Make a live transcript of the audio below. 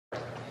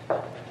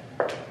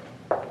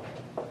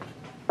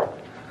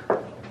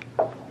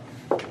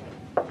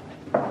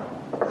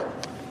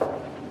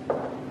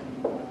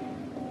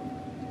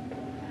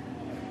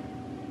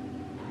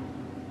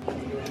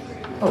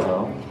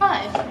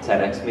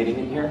TEDx meeting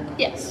in here?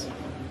 Yes.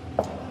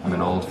 I'm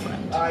an old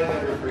friend. I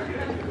never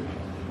forget you.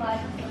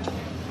 Why?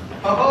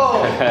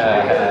 Oh!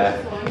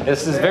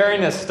 This is very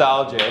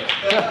nostalgic.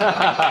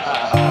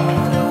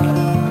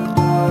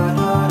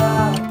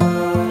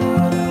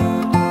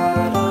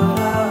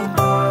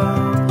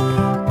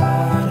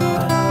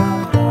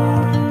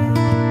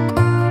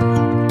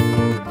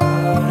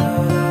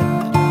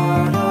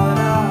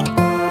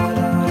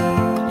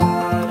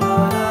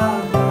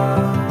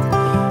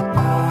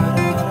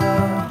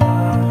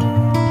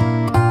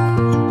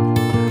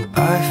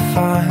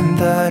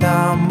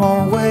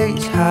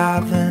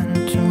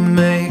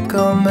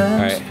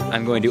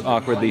 I'm going to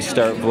awkwardly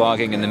start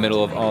vlogging in the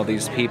middle of all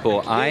these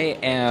people. I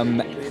am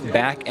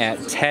back at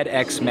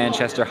TEDx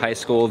Manchester High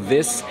School.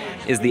 This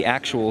is the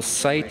actual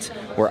site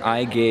where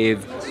I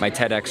gave my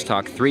TEDx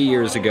talk 3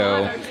 years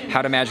ago,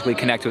 How to Magically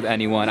Connect with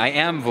Anyone. I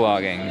am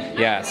vlogging,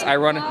 yes. I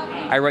run,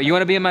 you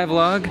wanna be in my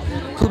vlog?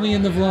 Put me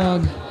in the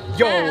vlog.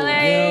 Yo,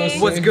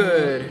 what's say,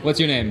 good? What's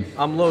your name?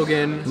 I'm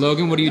Logan.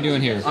 Logan, what are you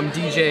doing here? I'm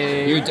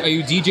DJing. Are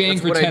you DJing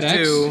That's for what TEDx? I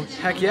do.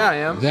 Heck yeah, I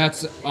am.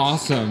 That's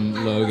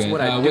awesome, Logan.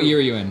 That's What year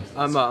are you in?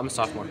 I'm a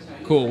sophomore.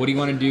 Cool. What do you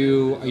want to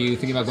do? Are you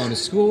thinking about going to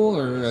school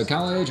or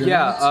college? Or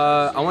yeah,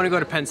 I want to go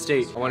to Penn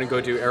State. I want to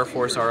go do Air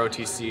Force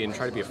ROTC and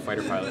try to be a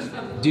fighter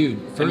pilot. Dude,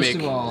 first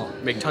of all,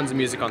 make tons of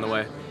music on the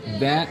way.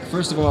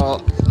 First of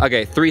all,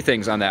 okay, 3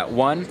 things on that.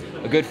 1,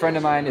 a good friend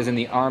of mine is in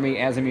the Army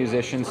as a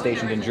musician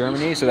stationed in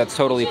Germany, so that's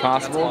totally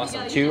possible. That's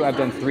awesome. 2, I've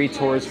done 3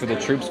 tours for the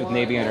troops with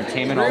Navy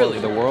Entertainment all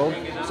over the world,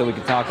 so we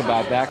could talk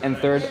about that. And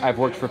 3rd, I've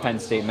worked for Penn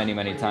State many,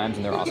 many times,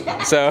 and they're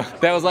awesome. So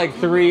that was like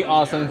 3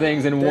 awesome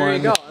things in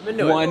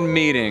one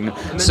meeting.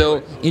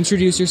 So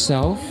introduce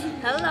yourself.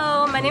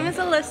 Hello, my name is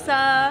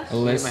Alyssa.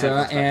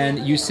 Alyssa,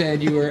 and you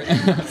said you were...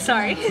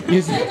 Sorry.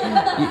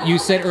 you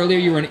said earlier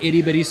you were an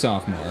itty-bitty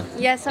sophomore.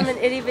 Yes, I'm an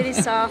itty-bitty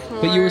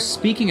sophomore. But you were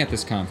speaking at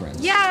this conference.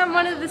 Yeah, I'm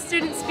one of the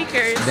student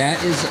speakers.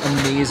 That is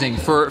amazing.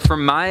 For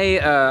my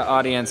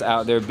audience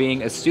out there,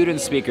 being a student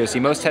speaker,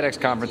 see, most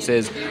TEDx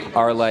conferences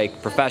are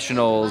like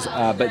professionals,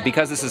 but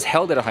because this is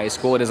held at a high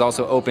school, it is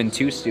also open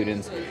to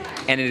students,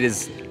 and it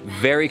is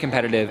very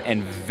competitive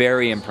and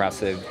very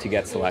impressive to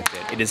get selected.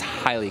 It is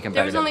highly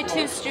competitive. There's only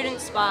 2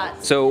 student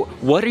spots. So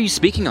what are you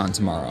speaking on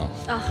tomorrow?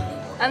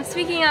 I'm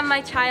speaking on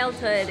my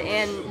childhood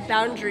and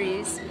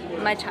boundaries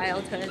in my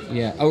childhood.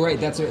 Yeah. Oh, right.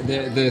 That's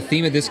the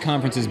theme of this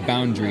conference is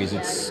boundaries.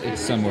 It's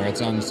somewhere.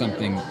 It's on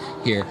something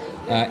here.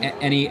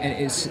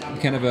 It's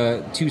kind of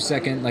a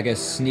 2-second, like a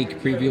sneak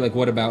preview. Like,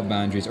 what about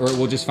boundaries? Or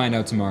we'll just find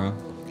out tomorrow.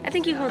 I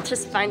think you will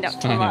just find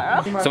out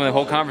tomorrow. So when the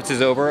whole conference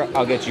is over,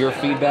 I'll get your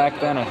feedback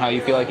then on how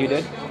you feel like you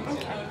did.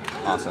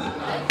 Awesome.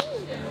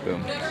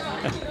 Boom.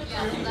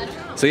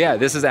 So yeah,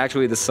 this is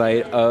actually the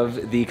site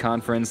of the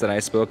conference that I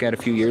spoke at a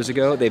few years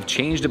ago. They've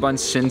changed a bunch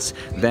since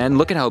then.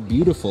 Look at how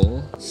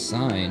beautiful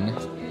sign.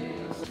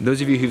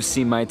 Those of you who've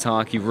seen my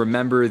talk, you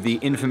remember the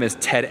infamous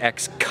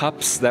TEDx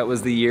cups. That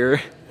was the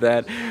year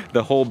that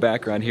the whole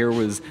background here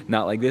was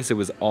not like this. It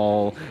was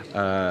all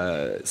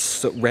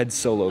red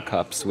Solo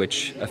cups,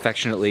 which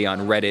affectionately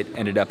on Reddit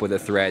ended up with a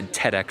thread,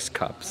 TEDx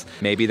cups.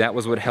 Maybe that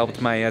was what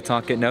helped my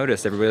talk get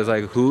noticed. Everybody was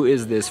like, who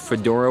is this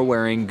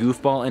fedora-wearing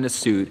goofball in a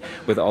suit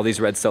with all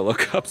these red Solo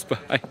cups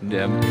behind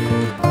him?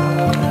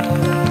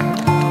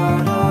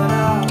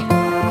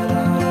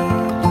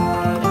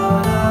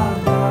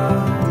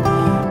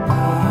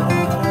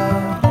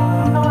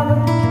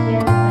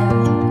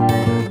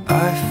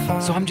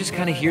 So I'm just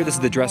kind of here. This is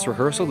the dress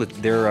rehearsal.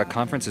 Their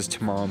conference is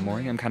tomorrow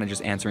morning. I'm kind of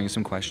just answering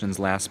some questions,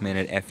 last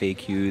minute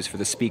FAQs for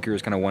the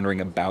speakers, kind of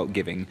wondering about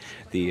giving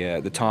the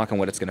talk and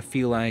what it's going to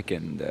feel like.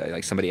 And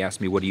like somebody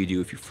asked me, what do you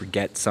do if you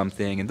forget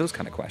something? And those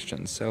kind of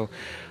questions. So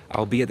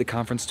I'll be at the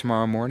conference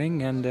tomorrow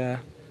morning and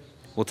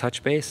we'll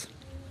touch base.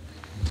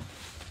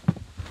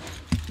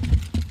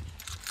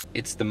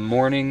 It's the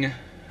morning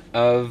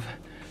of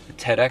the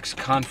TEDx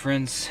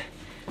conference.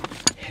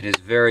 It is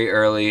very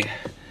early.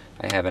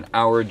 I have an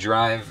hour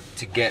drive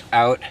to get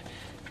out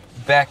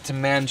back to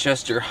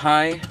Manchester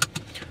High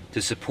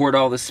to support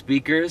all the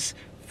speakers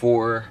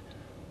for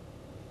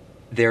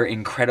their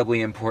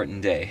incredibly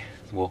important day.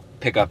 We'll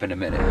pick up in a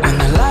minute. When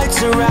the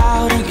lights are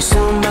out and you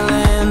stumble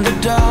in the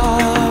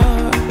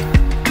dark,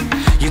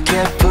 you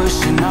kept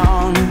pushing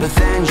on, but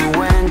then you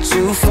went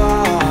too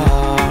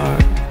far.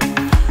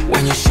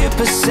 When your ship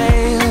has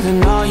sailed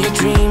and all your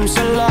dreams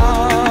are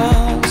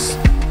lost,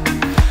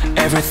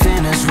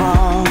 everything is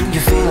wrong, you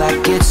feel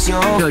like it's your...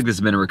 I feel like this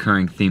has been a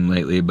recurring theme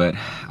lately, but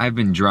I've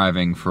been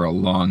driving for a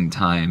long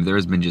time. There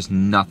has been just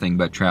nothing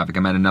but traffic.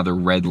 I'm at another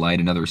red light,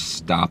 another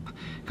stop,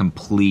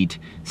 complete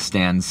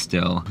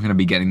standstill. I'm gonna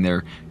be getting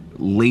there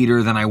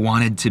later than I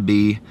wanted to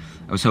be.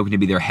 I was hoping to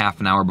be there half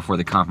an hour before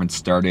the conference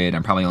started.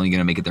 I'm probably only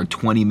gonna make it there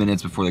 20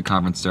 minutes before the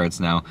conference starts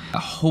now.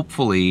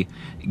 Hopefully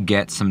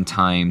get some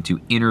time to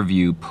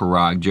interview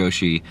Parag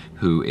Joshi,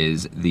 who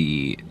is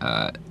the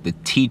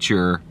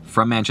teacher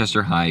from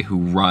Manchester High who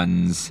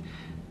runs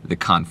the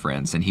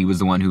conference. And he was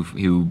the one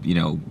who you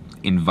know,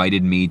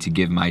 invited me to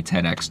give my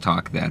TEDx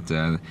talk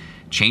that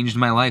changed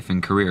my life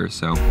and career,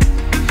 so.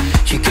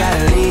 You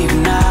gotta leave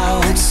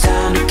now it's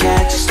time to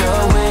catch the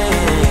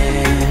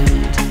wind.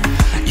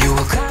 You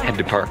will Had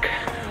to park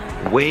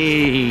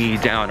way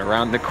down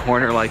around the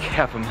corner, like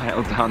half a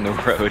mile down the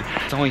road.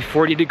 It's only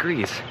 40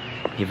 degrees,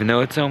 even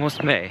though it's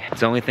almost May. It's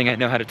the only thing I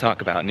know how to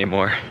talk about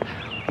anymore.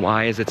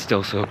 Why is it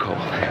still so cold?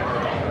 We'll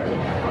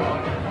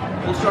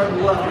start on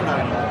the left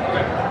behind.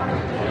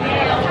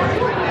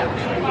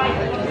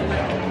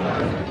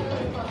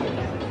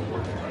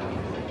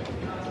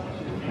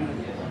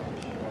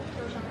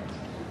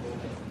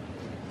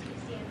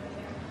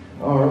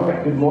 All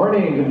right, good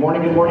morning, good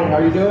morning, good morning. How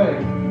are you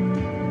doing?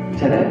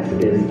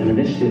 TEDx is an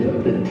initiative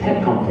of the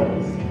TED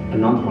Conference, a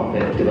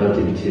non-profit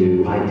devoted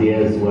to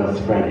ideas worth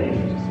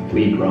spreading.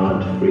 We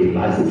grant free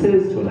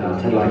licenses to allow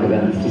TED-like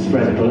events to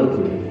spread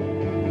globally.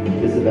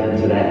 This event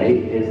today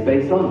is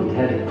based on the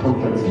TED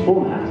Conference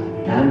format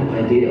and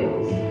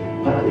ideals,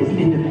 but is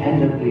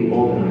independently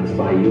organized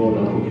by your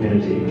local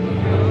community. So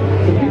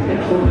please get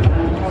some.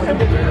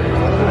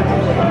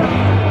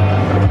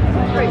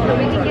 Great, so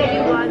we can get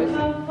you one.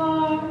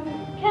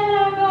 Can I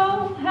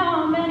go?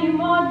 How many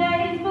more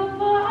days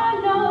before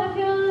I know if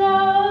you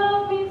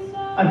love me so?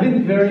 I've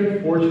been very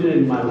fortunate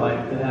in my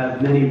life to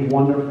have many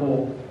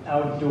wonderful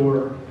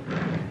outdoor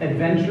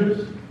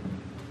adventures.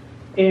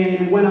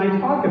 And when I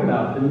talk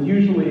about them,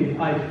 usually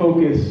I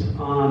focus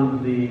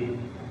on the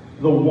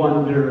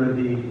wonder,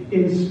 the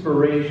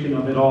inspiration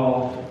of it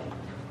all.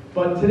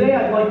 But today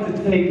I'd like to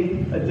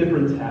take a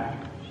different tack.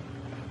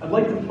 I'd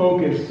like to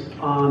focus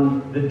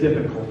on the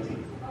difficulty.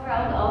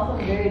 I was also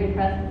very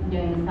depressed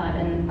during this time,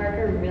 and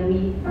Parker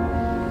really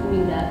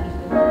knew that.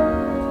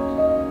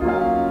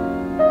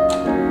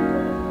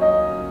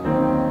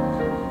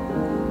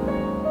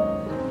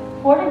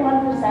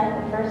 41%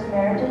 of first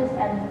marriages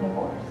end in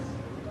divorce.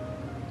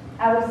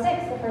 I was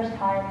 6 the first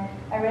time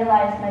I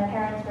realized my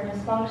parents were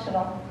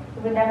dysfunctional.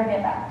 We would never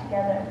get back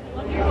together.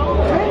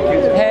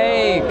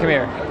 Hey, come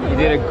here. You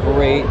did a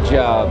great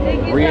job.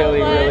 Thank you Really,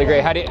 so much. really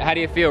great. How do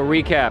you feel?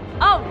 Recap.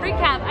 Oh,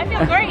 recap. I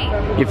feel great.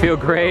 You feel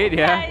great,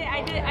 yeah?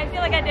 I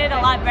feel like I did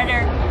a lot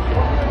better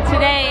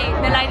today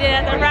than I did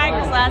at the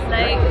practice last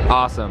night.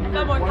 Awesome. I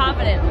feel more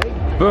confident.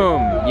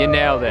 Boom, you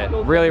nailed it.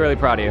 Really, really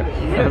proud of you.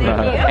 Thank you.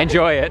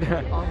 Enjoy it.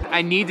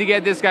 I need to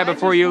get this guy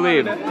before you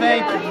leave.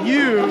 Thank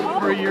you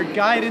for your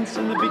guidance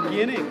in the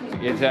beginning.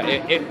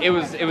 It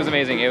was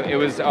amazing. It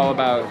was all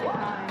about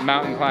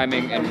mountain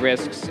climbing and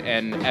risks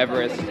and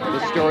Everest. The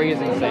story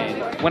is insane.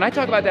 When I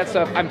talk about that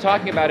stuff, I'm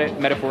talking about it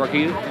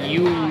metaphorically.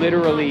 You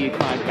literally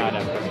climbed Mount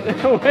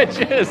Everest, which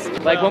is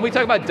like when we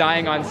talk about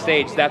dying on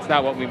stage, that's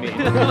not what we mean.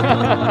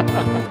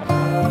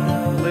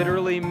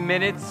 Literally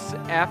minutes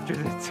after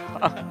the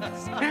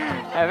talks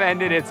have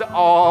ended, it's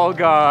all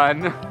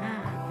gone.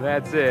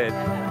 That's it.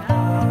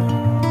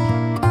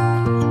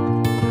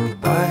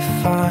 I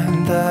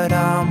find that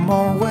I'm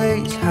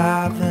always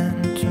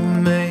having to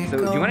make. So,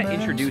 do you want to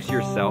introduce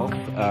yourself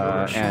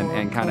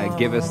and kind of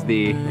give us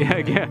the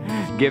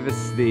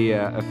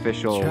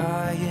official?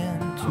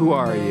 Who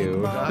are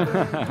you?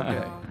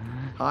 Okay.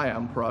 Hi,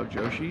 I'm Parag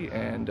Joshi,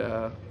 and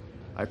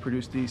I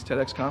produce these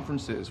TEDx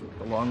conferences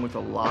along with a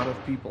lot of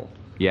people.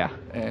 Yeah.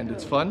 And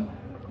it's fun,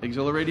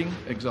 exhilarating,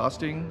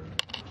 exhausting,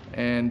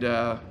 and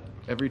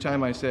every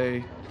time I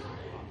say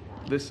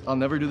this, I'll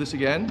never do this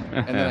again,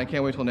 and then I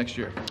can't wait till next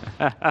year.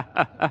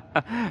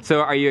 So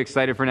are you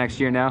excited for next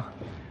year now?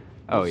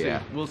 Oh,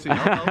 yeah. We'll see.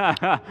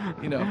 I'll,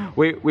 you know.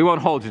 We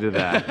won't hold you to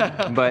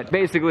that. But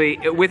basically,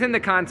 within the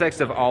context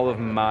of all of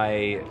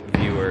my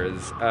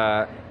viewers,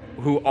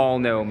 who all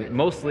know me,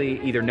 mostly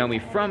either know me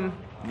from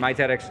my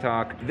TEDx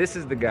talk, this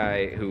is the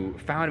guy who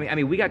found me. I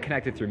mean, we got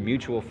connected through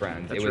mutual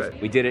friends. That's right.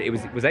 We did it.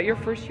 Was that your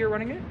first year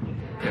running it?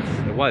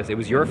 Yes. It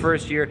was your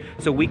first year.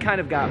 So we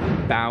kind of got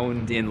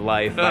bound in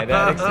life by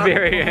that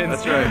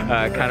experience. That's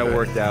right. Kind of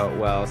worked out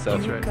well. So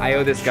That's right. I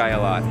owe this guy a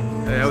lot.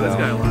 I owe this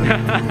guy a lot.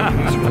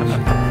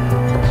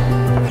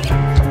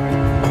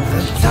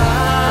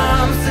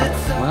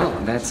 Well,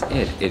 that's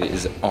it. It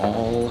is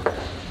all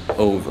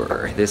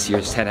over. This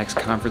year's TEDx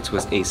conference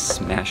was a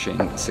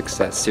smashing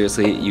success.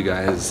 Seriously, you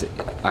guys,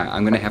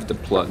 I'm gonna have to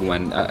plug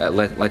when,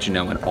 let you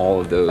know when all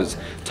of those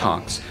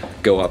talks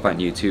go up on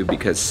YouTube,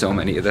 because so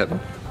many of them,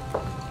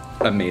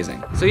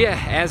 amazing. So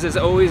yeah, as is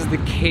always the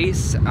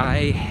case,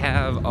 I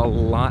have a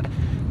lot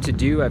to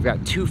do. I've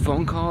got 2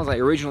 phone calls. I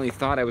originally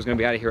thought I was gonna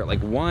be out of here at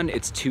like 1.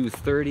 It's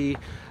 2:30.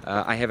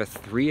 I have a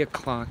 3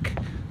 o'clock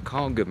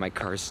call. Good, my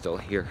car's still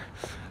here.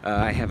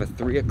 I have a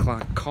 3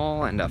 o'clock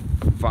call and a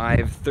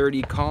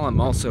 5:30 call. I'm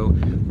also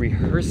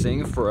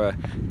rehearsing for a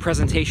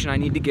presentation I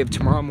need to give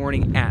tomorrow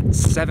morning at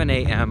 7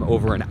 a.m.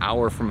 over an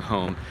hour from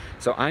home.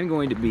 So I'm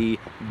going to be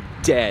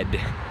dead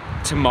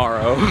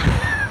tomorrow.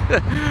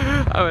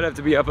 I would have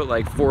to be up at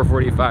like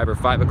 4:45 or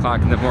 5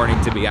 o'clock in the morning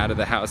to be out of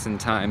the house in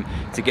time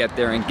to get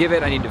there and give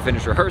it. I need to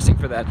finish rehearsing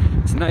for that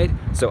tonight.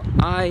 So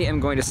I am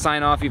going to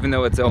sign off, even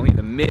though it's only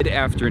the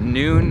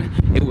mid-afternoon.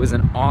 It was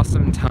an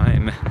awesome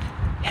time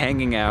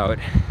hanging out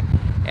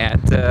at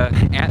the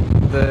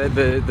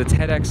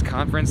TEDx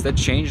conference that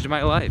changed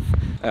my life.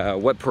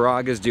 What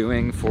Parag is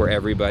doing for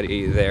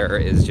everybody there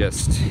is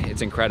just,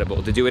 it's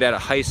incredible. To do it at a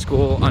high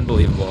school,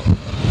 unbelievable.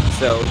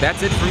 So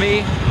that's it for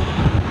me.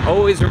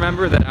 Always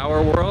remember that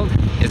our world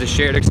is a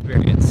shared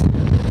experience.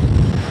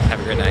 Have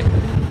a great night.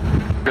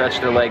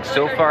 Stretch their legs.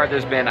 So far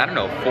there's been, I don't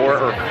know, 4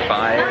 or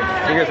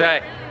 5. Fingers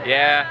high.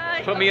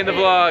 Yeah, put me in the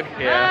vlog.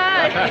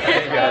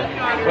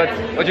 Yeah.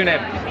 What's your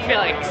name?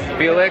 Felix.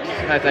 Felix?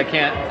 I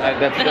can't.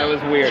 That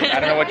was weird. I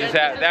don't know what just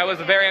happened. That was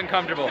very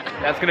uncomfortable.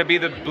 That's gonna be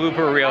the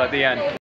blooper reel at the end.